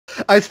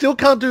I still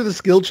can't do the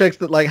skill checks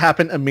that like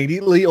happen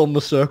immediately on the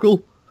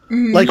circle.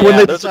 Like Yeah, when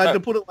they those decide are- to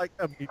put it like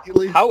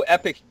immediately. How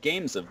epic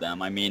games of them.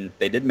 I mean,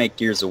 they did make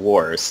Gears of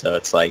War, so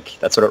it's like,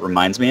 that's what it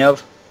reminds me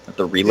of.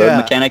 The reload Yeah.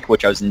 mechanic,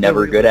 which I was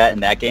never good at in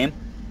that game.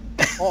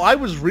 Oh,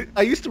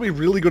 I used to be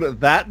really good at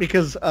that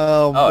because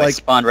Oh, I like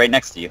spawned right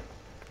next to you.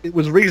 it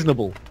was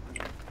reasonable.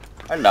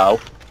 Hello.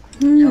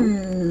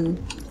 You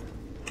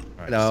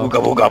know.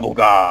 Booga booga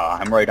booga.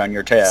 I'm right on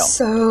your tail.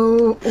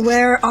 So,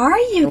 where are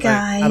you Okay,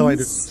 guys? how do I do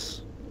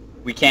this?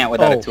 We can't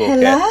without a Oh.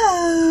 toolkit.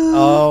 Hello.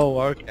 Oh,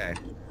 okay.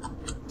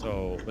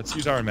 So let's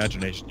use our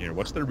imagination here.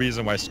 What's the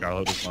reason why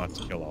Scarlet just wants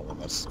to kill all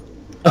of us?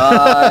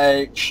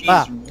 She's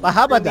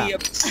Mahabada. really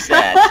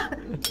upset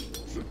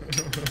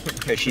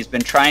because she's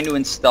been trying to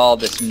install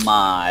this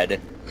mod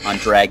on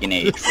Dragon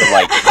Age for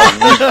like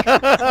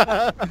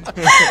a week.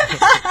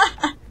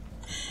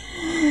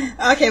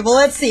 Okay, well,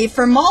 let's see.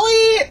 For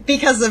Molly,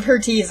 because of her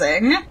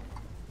teasing.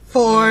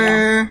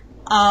 For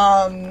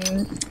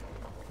That's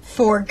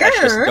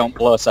just Gur, don't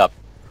blow us up.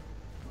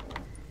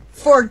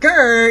 for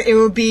Gur, it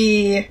would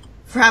be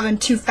for having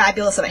too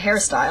fabulous of a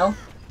hairstyle.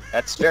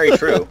 That's very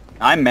true.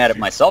 I'm mad at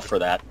myself for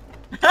that.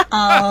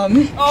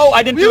 Um, Oh,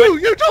 I didn't do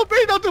it. You told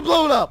me not to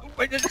blow it up.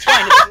 Wait, it's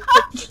fine.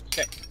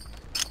 Okay.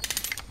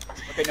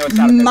 Okay, no, it's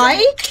not.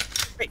 Mike,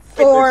 Wait,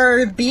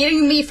 for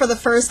beating me for the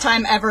first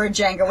time ever at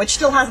Jenga, which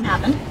still hasn't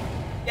happened.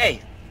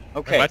 Yay.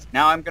 Okay, What?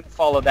 now I'm gonna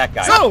follow that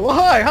guy. So,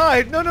 hi. No. Hi, how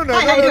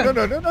you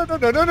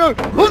No.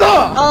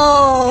 Huzzah!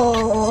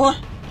 Oh,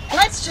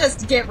 let's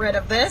just get rid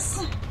of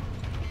this.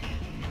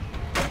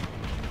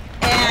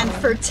 And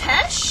for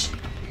Tesh,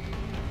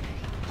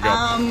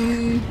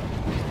 hi,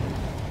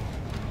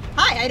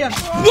 I don't.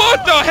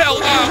 What the hell?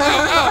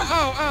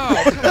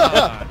 Ow!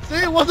 Come on. See,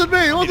 it wasn't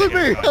me. I'm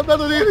not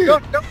an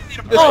idiot. Don't lead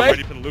him this Oh, way.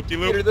 ready for the Lead her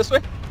loop-de-loop? this way.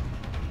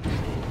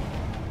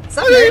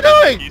 What are you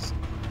doing? He's-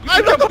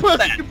 I'm not the jump over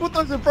person that. you put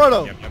those in front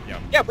of. Yum.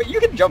 Yeah, but you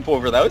can jump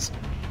over those.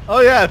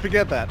 Oh yeah, I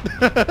forget that.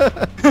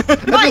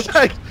 I just,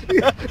 like,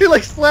 he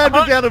like slammed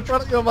me down in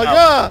front of you. I'm like, Oh.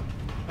 ah.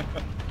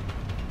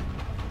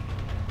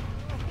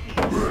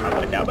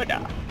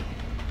 Ba-da-ba-da.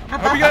 I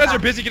hope you guys are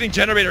busy getting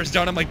generators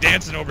done. I'm like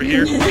dancing over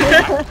here.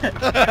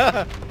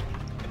 The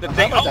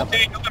thing. Oh,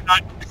 okay, no, I'm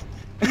not.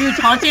 Are you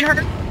taunting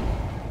her?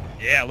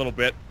 Yeah, a little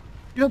bit.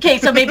 Okay,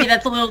 so maybe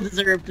that's a little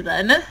deserved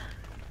then.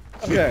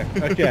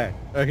 Okay.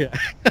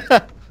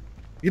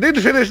 You need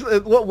to finish.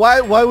 Why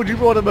would you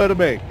want to murder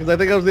me? Because I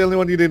think I was the only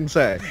one you didn't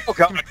say. Oh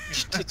god,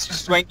 it's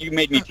just when you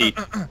made me pee.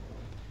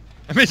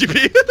 I made you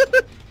pee.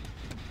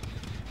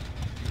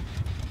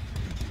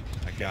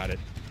 I got it.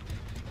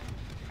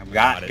 I'm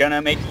not gonna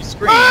make you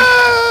scream.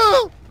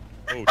 Ah!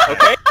 Oh,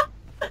 Okay?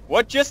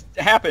 What just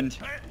happened?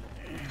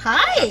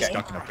 Hi,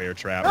 stuck in a bear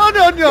trap. No.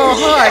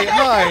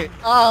 Hi.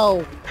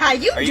 Ow. how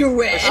you Are you-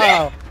 doing?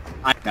 Ow.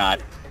 I'm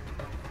not.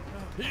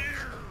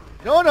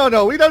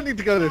 No. We don't need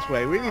to go this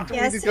way. We need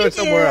to go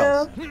somewhere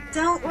else.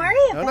 Don't worry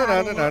No.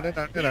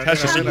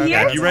 Tess, is Come it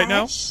here, bad you right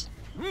now? Tesh.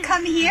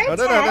 Come here, No.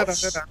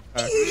 Tesh.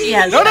 She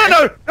has No.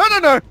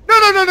 Hi,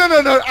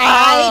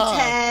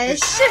 Ah.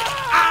 Tesh.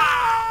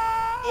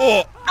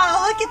 Oh,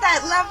 Oh, look at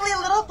that lovely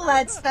little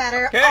blood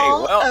spatter Okay,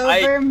 all well,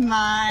 over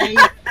my...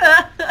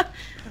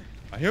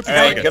 I hope you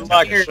Alright, get good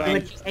luck. scary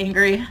when you're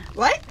angry.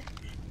 What?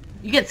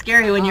 You get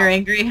scary when you're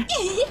angry.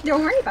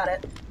 Don't worry about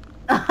it.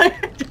 I'm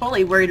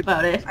totally worried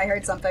about it. I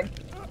heard something.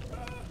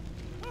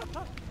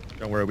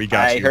 Don't worry, we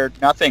got I you. heard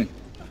nothing.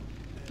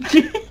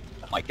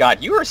 Oh my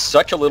god, you are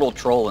such a little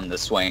troll in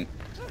this swing.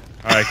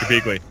 Alright,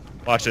 Kabigli.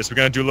 Watch this. We're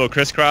gonna do a little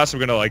crisscross. We're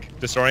gonna like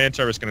disorient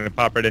her. We're just gonna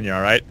pop right in you,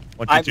 alright?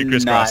 1, 2, 3,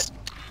 crisscross.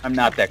 I'm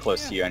not that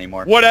close to you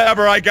anymore.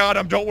 Whatever, I got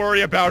him. Don't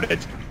worry about it.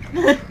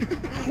 Woo!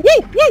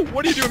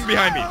 What are you doing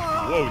behind me?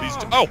 Whoa, these...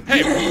 Oh,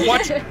 hey,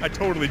 what? I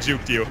totally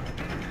juked you.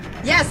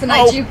 Yes, and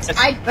Oh, I juked.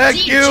 I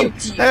Thank you.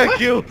 de-juked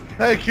you.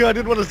 Thank you. I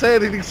didn't want to say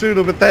anything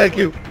sooner, but thank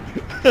you.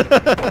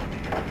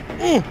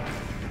 Ooh!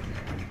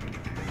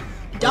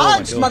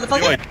 Dodge, Oh my God.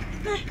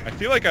 motherfucker. I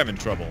feel like I'm in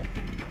trouble.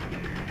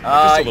 Just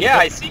a little Yeah,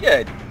 bit. I see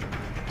you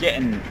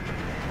getting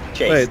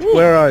chased. Wait,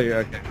 where are you?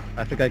 Okay,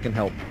 I think I can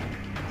help.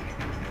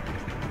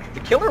 The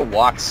killer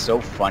walks so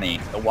funny.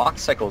 The walk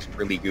cycle's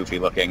really goofy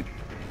looking.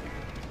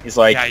 He's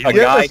like Yeah, a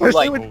you- guy who especially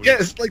like... when you get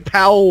it's like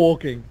power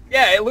walking.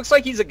 Yeah, it looks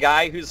like he's a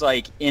guy who's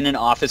like in an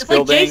office It's like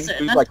building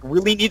Jason. who like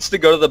really needs to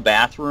go to the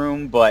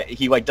bathroom, but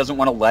he like doesn't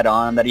want to let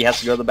on that he has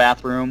to go to the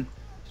bathroom.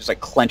 Just like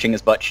clenching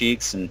his butt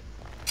cheeks and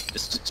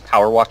just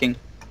power walking.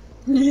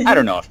 I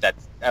don't know if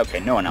that's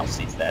okay. No one else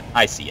sees that.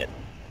 I see it.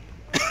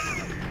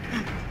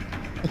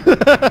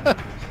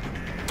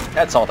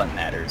 That's all that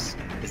matters.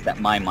 Is that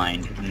my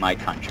mind and my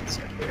conscience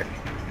are clear.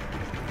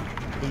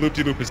 The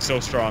loop-de-loop is so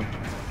strong.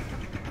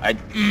 I'm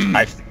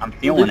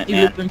feeling it,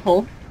 man. Loop and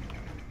pull.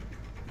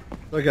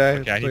 Okay.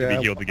 Okay, I need to be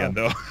healed again,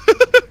 though.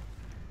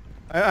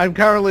 I'm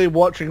currently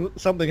watching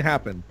something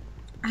happen.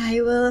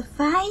 I will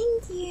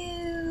find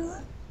you.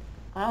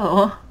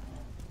 Oh.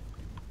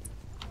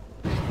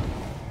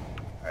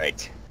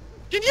 Alright.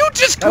 Can you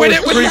just quit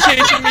it when you're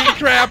chasing me,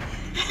 crap?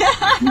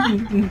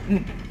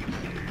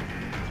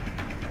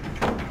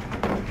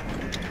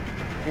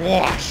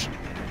 Wash.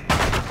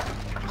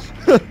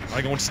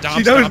 I go and stomp.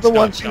 She knows stomp, the stomp,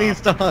 one she stomp.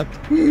 needs to hunt.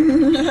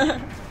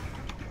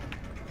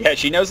 Yeah,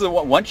 she knows the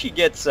one. Once she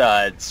gets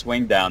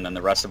swing down, then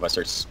the rest of us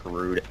are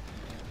screwed.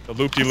 The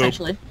loop-de-loop.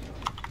 Essentially.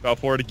 Fell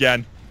for it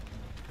again.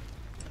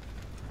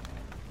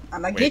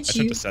 I'm gonna Wait, I get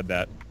shouldn't you. have said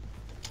that.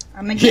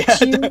 I'm gonna get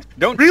you.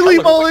 Don't Really,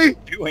 tell her what Molly?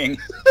 you're doing.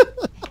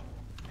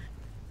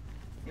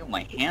 Ew,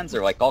 my hands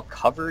are like all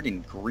covered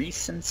in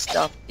grease and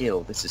stuff.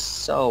 Ew, this is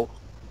so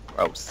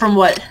gross. From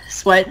what?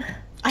 Sweat?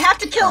 I have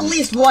to kill at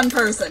least one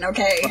person,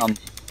 okay? From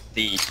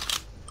the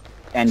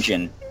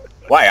engine.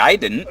 Why, I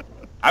didn't.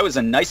 I was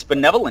a nice,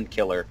 benevolent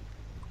killer.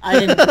 I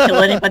didn't kill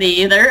anybody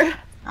either.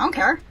 I don't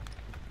care.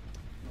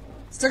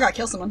 Still gotta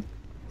kill someone.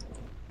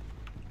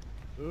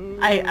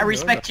 I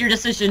respect your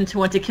decision to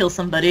want to kill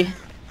somebody.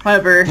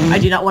 However, I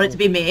do not want it to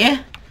be me.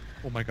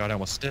 Oh my god, I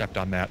almost stepped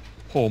on that.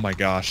 Oh my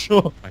gosh.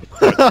 Oh. My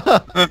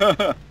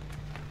foot.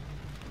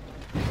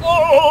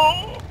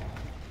 Oh!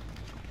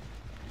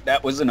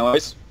 That was the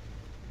noise.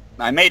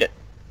 I made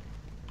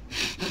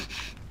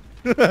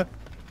it.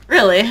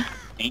 Really?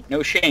 Ain't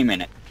no shame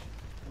in it.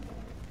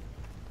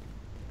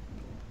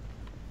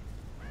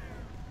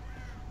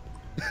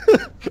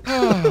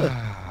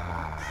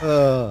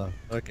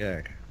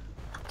 Okay.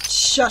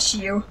 Shush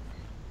you.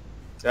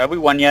 So have we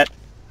won yet?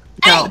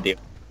 No. Good deal.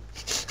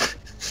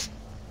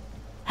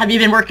 Have you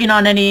been working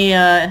on any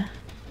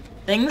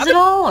things at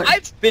all? Or?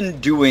 I've been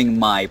doing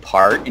my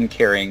part in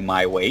carrying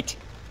my weight.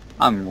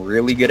 I'm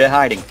really good at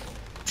hiding.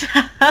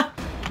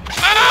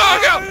 Oh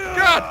god!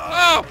 God!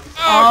 Oh! Oh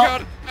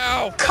god!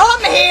 Ow!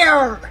 Come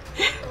here!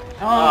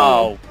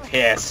 Oh,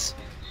 piss.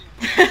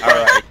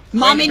 Alright.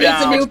 Mommy needs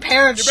a down. new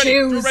pair of Get ready!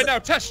 Do it shoes. right now!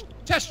 Tesh!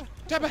 Tesh!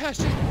 Tap a hash!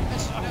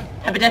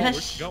 Have a Where's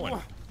defish? she going?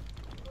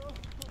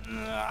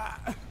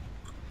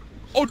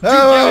 Oh, dude, Ah, yeah,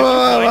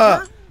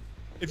 ah, ah,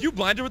 if you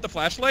blind her with the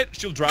flashlight,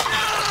 she'll drop me.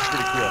 It's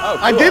pretty cool. Oh,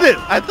 I cool. did it!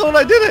 I thought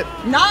I did it!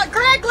 Not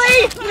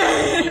correctly!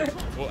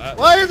 Well,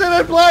 Why is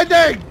it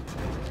blinding?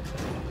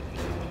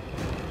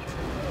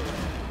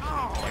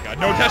 oh my god,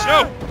 no, Tesh,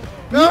 no!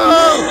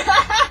 No!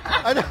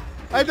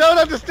 I don't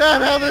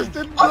understand how this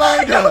didn't Oh my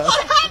blind god, her.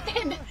 what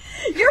happened?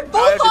 You're How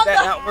both did on that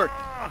the... not work?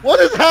 What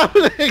is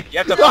happening? You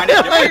have to find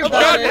it Why am I different. Oh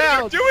god,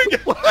 down? what are you doing?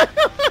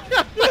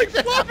 You're like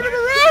flopping it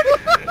around!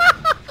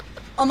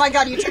 Oh my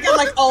god, you took out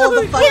like all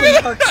the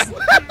fucking hooks.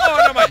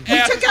 Oh no, my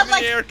ass took is out, in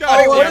like, the air. all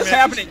God of What damn is it.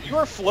 happening? You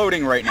are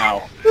floating right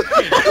now.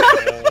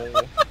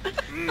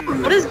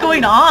 What is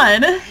going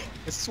on? The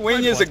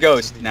swing is a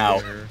ghost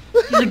now.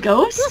 He's a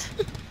ghost?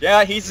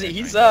 Yeah, he's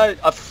a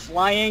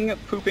flying,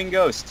 pooping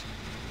ghost.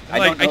 I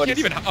don't know I what can't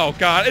he's- even. Oh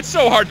god, it's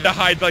so hard to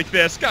hide like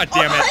this. God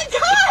damn Oh it. my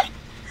god!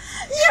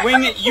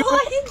 Swing, You're a you've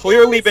flying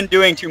clearly ghost. been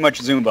doing too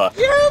much Zumba.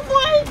 You're a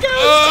flying ghost!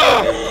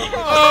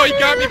 Oh, he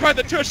got me by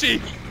the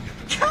tushy.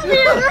 Come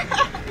here!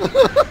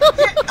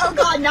 Oh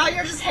god, now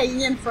you're just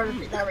hanging in front of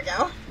me. There we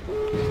go.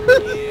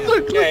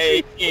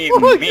 Okay, Oh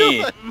my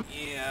me. God.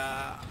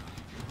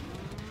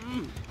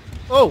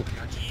 Oh!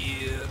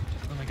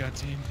 Oh my god,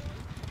 team.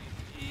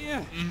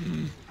 Yeah.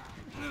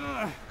 I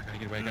gotta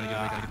get away, gotta get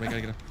away, gotta get away,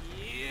 gotta get away.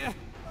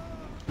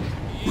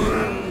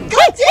 God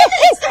damn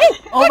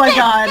it! Oh my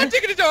god. Hot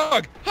diggity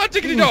dog! Hot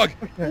diggity dog!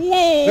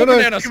 Whoa, No, no,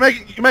 bananas! you can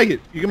make it. You can make it.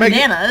 You can make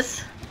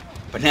Bananas.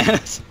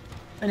 Bananas.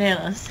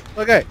 Bananas. it.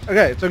 Okay,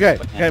 okay, it's okay.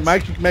 Okay, Bananas.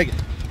 Mike, you can make it.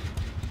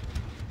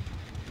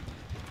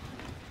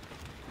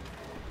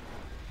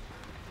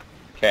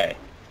 Okay.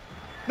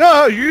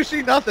 No, you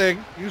see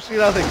nothing. You see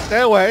nothing.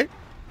 Stay away.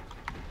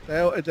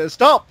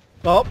 Stop.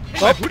 Stop.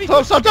 Stop. Who do you-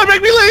 Stop. Stop. Don't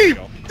make me leave.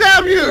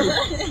 Damn you.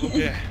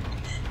 Okay.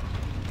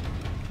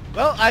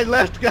 Well, I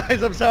left,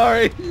 guys. I'm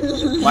sorry.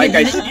 Like,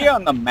 I see you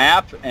on the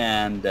map,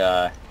 and,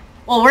 Well,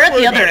 we're at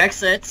the other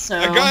exit, so...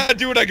 I gotta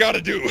do what I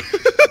gotta do.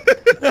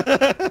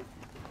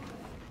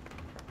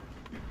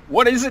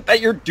 what is it that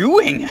you're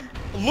doing?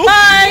 Look,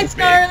 Bye, you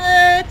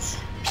Scarlet!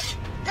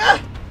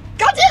 God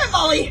damn it,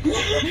 Molly!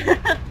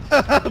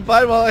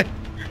 Bye, Molly.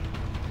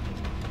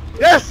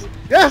 Yes.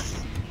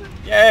 Yes.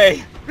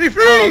 Yay! Be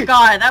free. Oh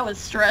god, that was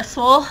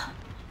stressful.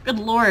 Good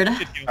lord.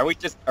 Are we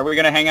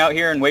gonna hang out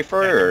here and wait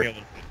for her, or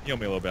Heal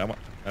me a little bit.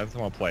 I just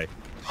want to play.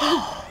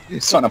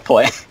 just wanna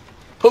play?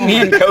 Put me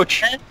in,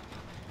 coach.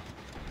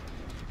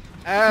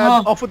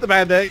 And off with the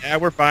Band-Aid. Yeah,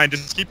 we're fine.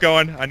 Just keep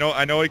going. I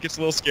know it gets a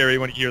little scary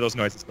when you hear those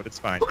noises, but it's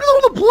fine. Look at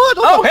all the blood.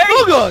 Oh, hey!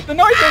 Oh, God. The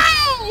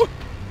noises!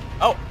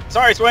 Oh,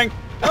 sorry, Swing.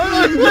 No,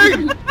 no,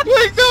 Swing.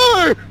 Swing,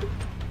 no.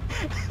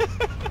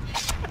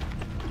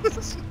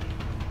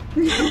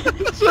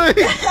 Swing.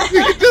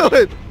 You can do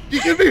it. You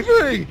can be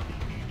free.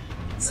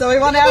 So we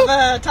want to have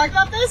a talk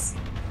about this?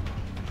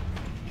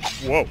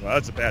 Whoa,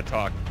 that's a bad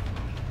talk.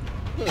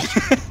 Be free.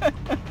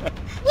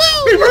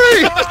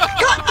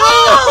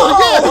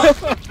 Oh!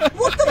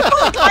 What the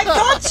fuck? I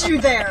got you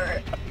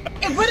there.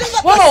 It wouldn't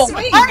let Whoa! me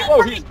swing.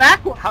 Whoa, he's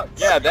Backwards.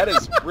 Yeah, that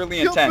is really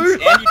You'll intense.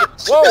 move. And you did,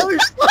 whoa!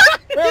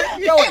 Where are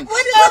you It going?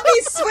 wouldn't let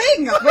me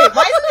swing. Wait,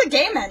 why isn't the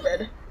game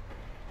ended?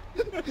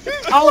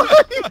 Oh.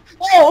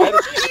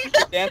 That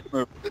is a dance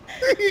move.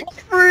 He's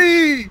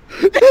free.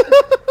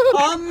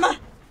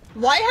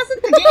 Why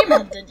hasn't the game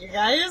ended, you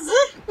guys?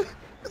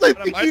 I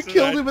think you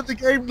killed him and the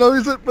game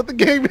knows it, but the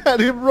game had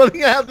him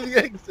running out of the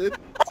exit.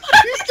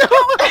 He's still...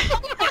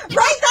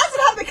 Right, that's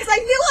what happened, because I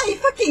knew I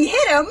fucking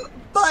hit him,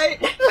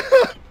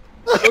 but...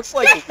 It looks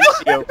like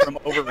Lucio from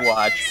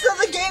Overwatch. So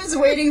the game's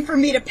waiting for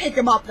me to pick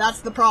him up, that's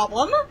the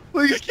problem.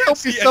 Please tell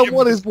me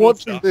someone is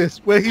watching this,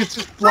 where he's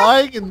just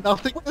flying in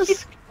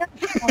nothingness.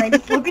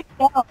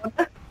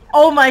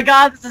 Oh my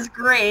god, this is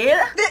great.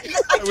 I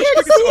can't see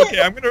it.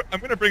 Okay, I'm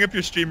gonna bring up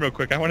your stream real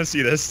quick. I want to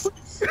see this.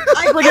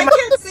 I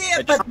can't see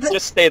it, but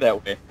Just stay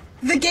that way.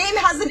 the game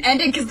hasn't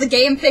ended because the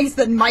game thinks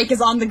that Mike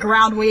is on the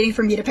ground waiting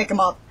for me to pick him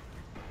up.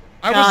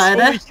 I God.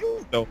 was slowly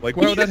healed though. Like,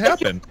 why would that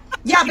happen?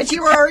 Yeah, but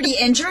you were already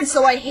injured,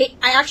 so I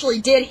actually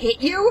did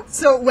hit you,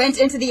 so it went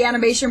into the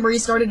animation where you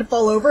started to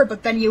fall over,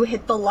 but then you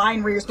hit the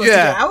line where you're supposed to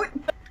get out.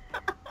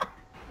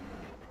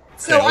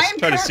 So Okay, I let's am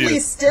try to see currently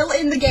this. still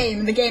in the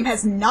game. The game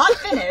has not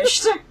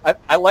finished.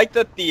 I like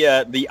that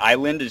the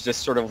island is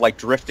just sort of like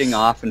drifting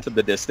off into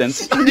the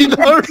distance. You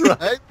know,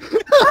 right?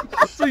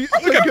 So I'm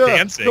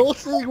dancing. you're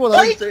seeing what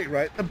I'm seeing,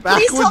 right? The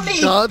Please tell backwards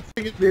me.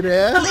 dancing in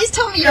midair. Please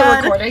tell me you're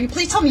recording.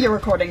 Please tell me you're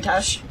recording,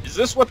 Tesh. Is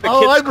this what the Oh,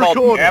 kids I'm call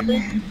recording.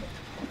 napping?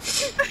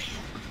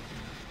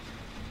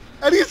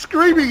 And he's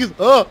screaming, he's,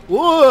 whoa,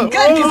 Good,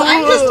 because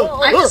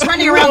I'm just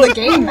running around the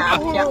game map.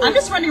 Yeah, I'm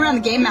just running around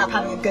the game map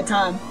having a good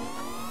time.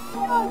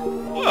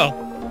 Well,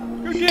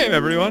 good game,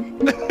 everyone.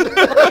 No,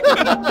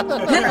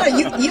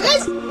 you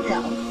guys...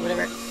 Yeah.